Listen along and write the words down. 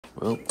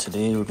Well,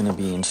 today we're going to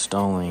be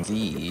installing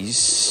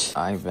these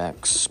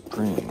eibach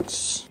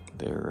springs.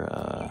 They're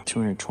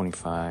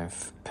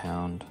 225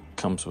 pound.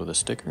 Comes with a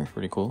sticker,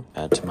 pretty cool.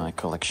 Add to my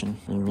collection.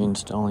 And be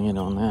installing it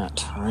on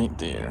that right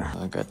there.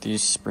 I got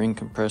these spring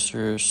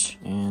compressors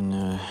and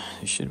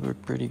they should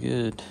work pretty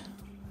good.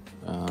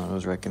 It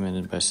was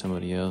recommended by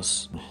somebody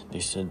else. They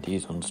said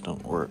these ones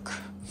don't work.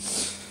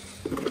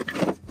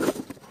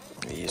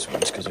 These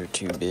ones, because they're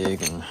too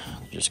big and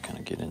just kind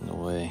of get in the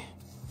way.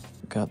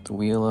 Got the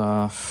wheel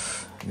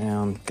off.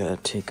 Now I'm gonna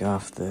take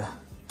off the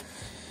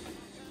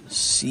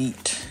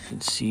seat. You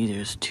can see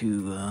there's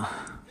two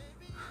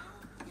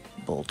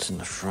bolts in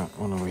the front,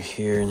 one over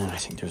here, and then I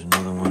think there's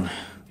another one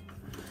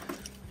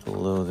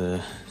below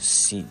the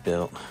seat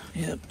belt.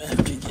 Yep,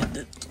 after you get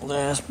the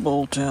last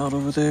bolt out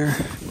over there.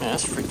 Man,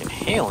 it's freaking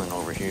hailing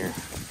over here.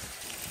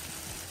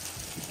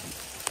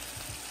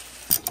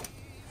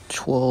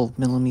 12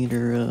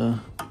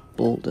 millimeter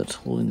bolt that's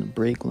holding the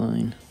brake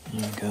line.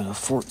 And I've got a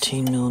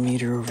 14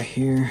 millimeter over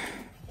here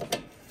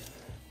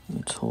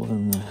that's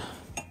holding the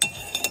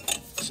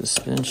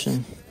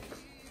suspension.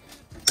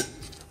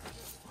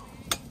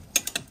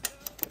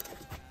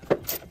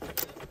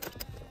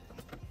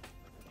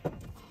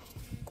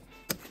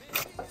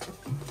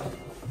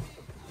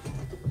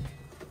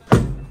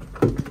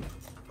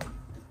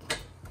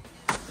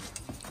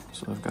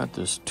 So I've got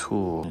this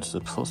tool. It's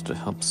supposed to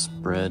help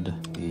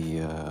spread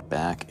the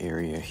back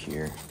area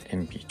here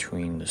in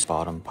between this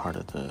bottom part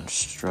of the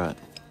strut.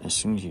 As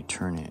soon as you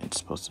turn it, it's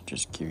supposed to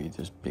just give you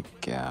this big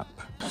gap.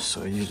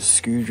 So I use a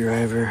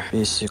screwdriver,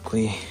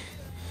 basically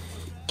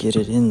get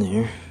it in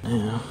there.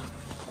 Now,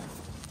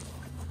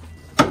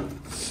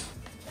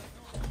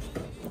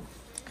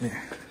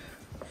 there.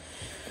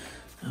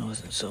 That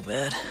wasn't so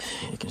bad.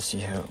 You can see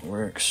how it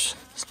works.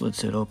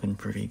 Splits it open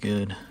pretty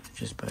good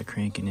just by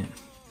cranking it.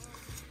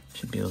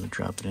 Should be able to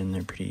drop it in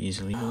there pretty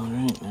easily.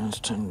 Alright, now it's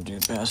time to do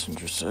the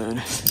passenger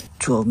side.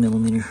 12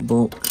 millimeter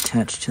bolt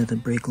attached to the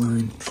brake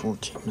line.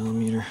 14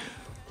 millimeter.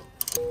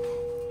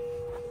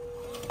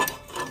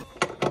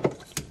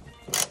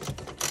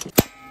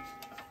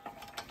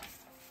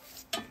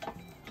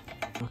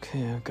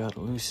 Okay, I've got it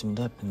loosened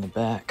up in the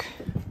back.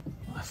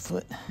 My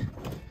foot.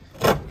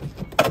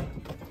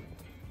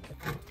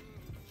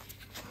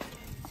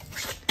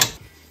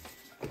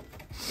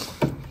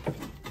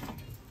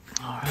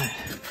 Alright.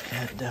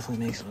 That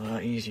definitely makes it a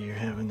lot easier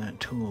having that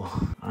tool.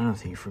 I don't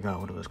think you forgot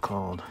what it was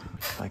called.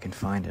 If I can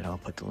find it, I'll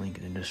put the link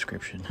in the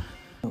description.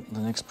 The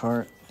next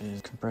part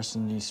is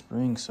compressing these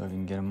springs so I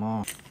can get them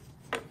off.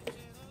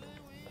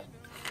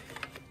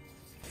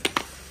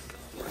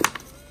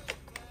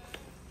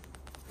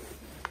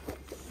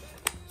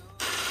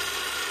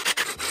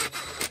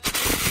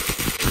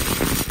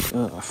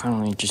 I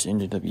finally just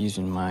ended up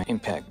using my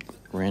impact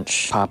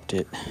wrench, popped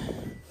it,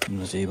 and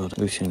was able to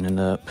loosen it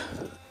up.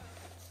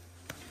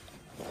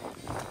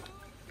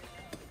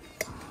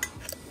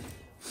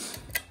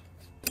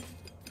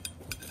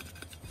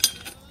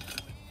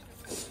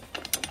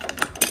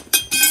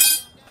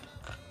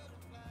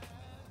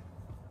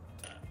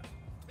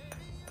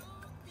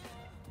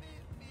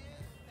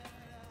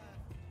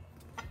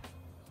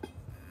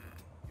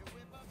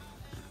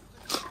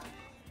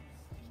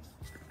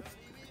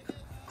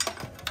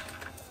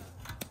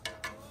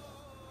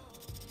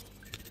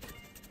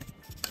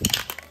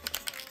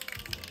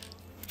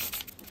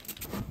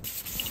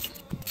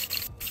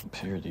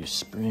 Pair of these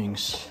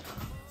springs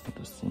at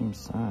the same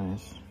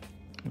size.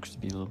 Looks to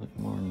be a little bit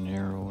more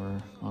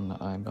narrower on the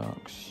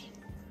eibach.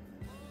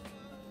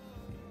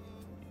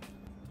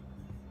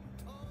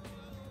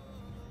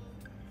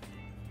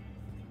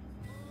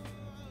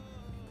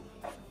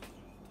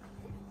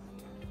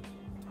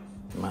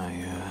 My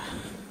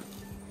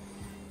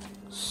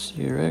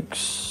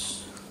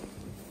CRX.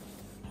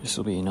 This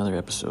will be another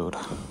episode.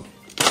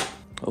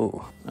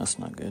 Oh, that's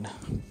not good.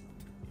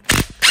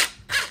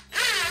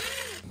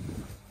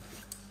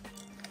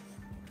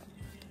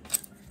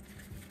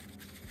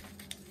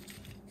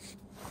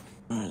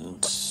 Alright,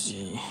 let's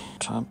see.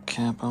 Top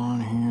cap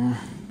on here.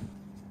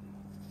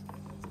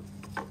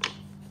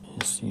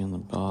 You see on the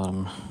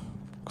bottom,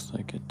 looks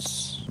like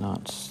it's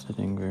not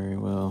sitting very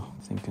well.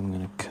 I think I'm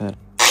gonna cut.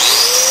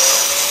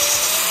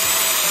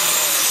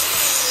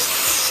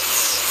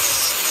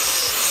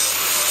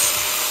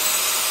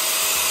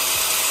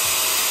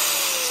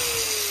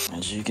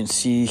 As you can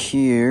see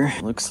here,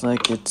 looks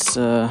like it's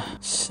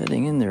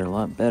sitting in there a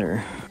lot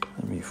better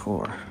than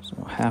before.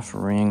 So half a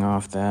ring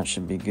off that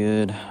should be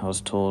good. I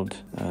was told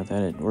that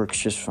it works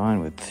just fine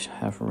with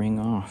half a ring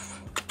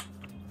off.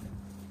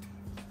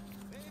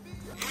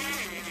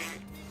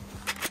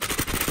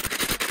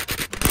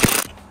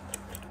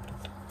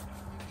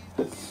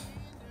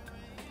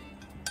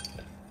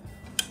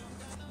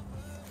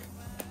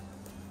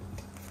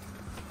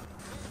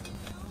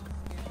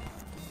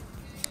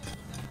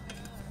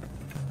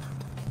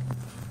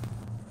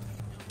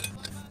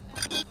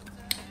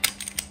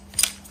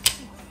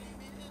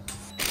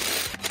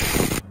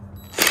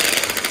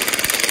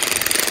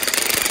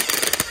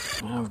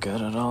 I've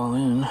got it all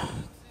in.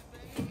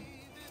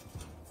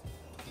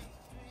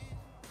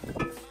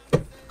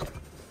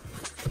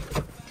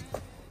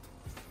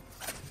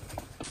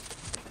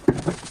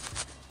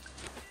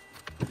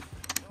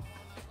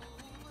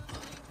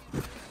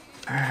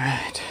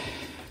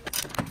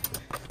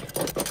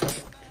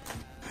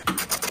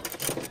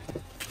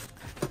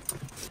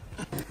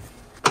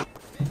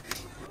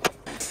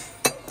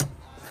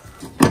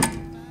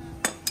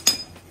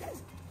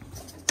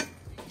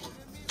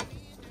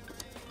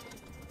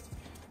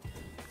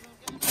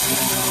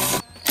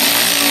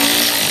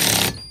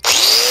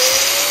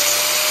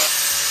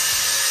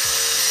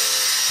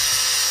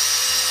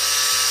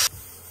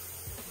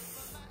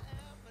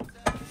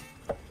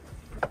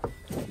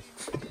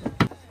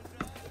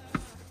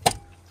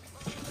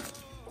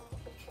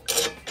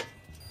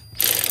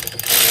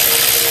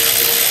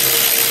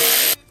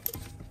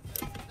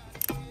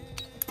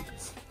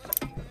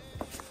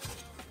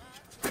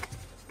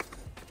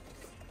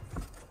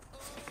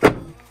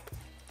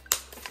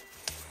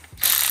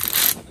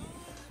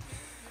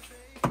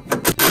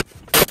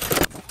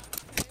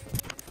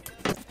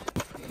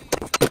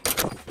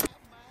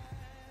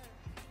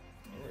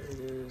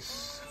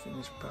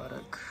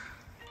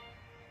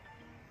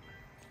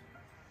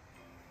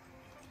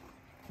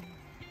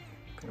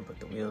 gonna put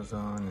the wheels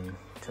on and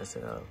test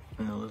it out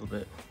in a little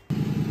bit.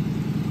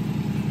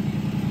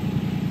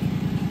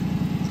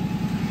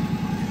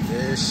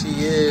 There she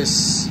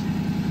is,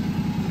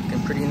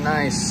 looking pretty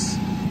nice.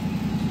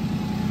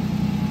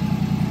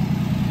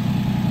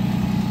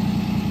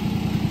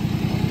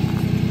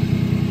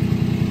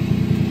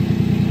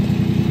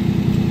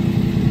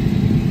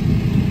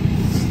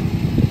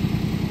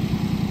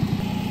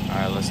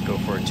 Alright, let's go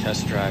for a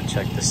test drive,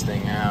 check this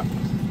thing out.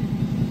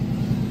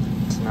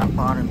 It's not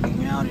bottoming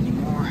me out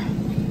anymore.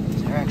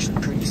 They're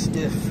actually pretty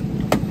stiff.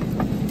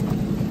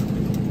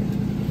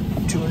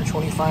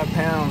 225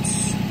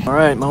 pounds. All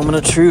right, moment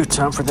of truth.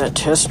 Time for that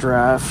test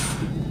drive.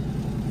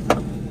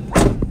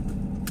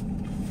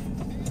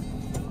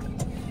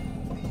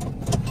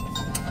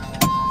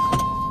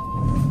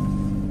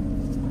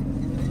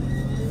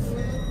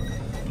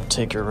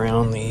 Take her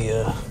around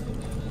the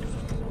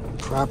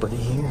property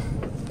here.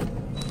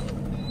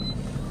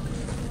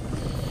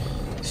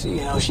 See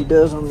how she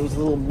does on these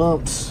little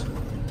bumps.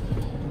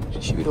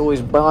 She would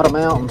always bottom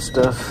out and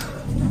stuff.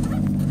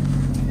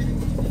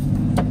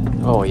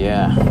 Oh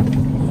yeah,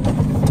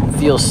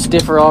 feels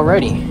stiffer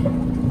already.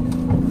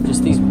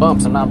 Just these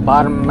bumps, I'm not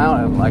bottoming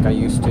out like I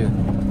used to.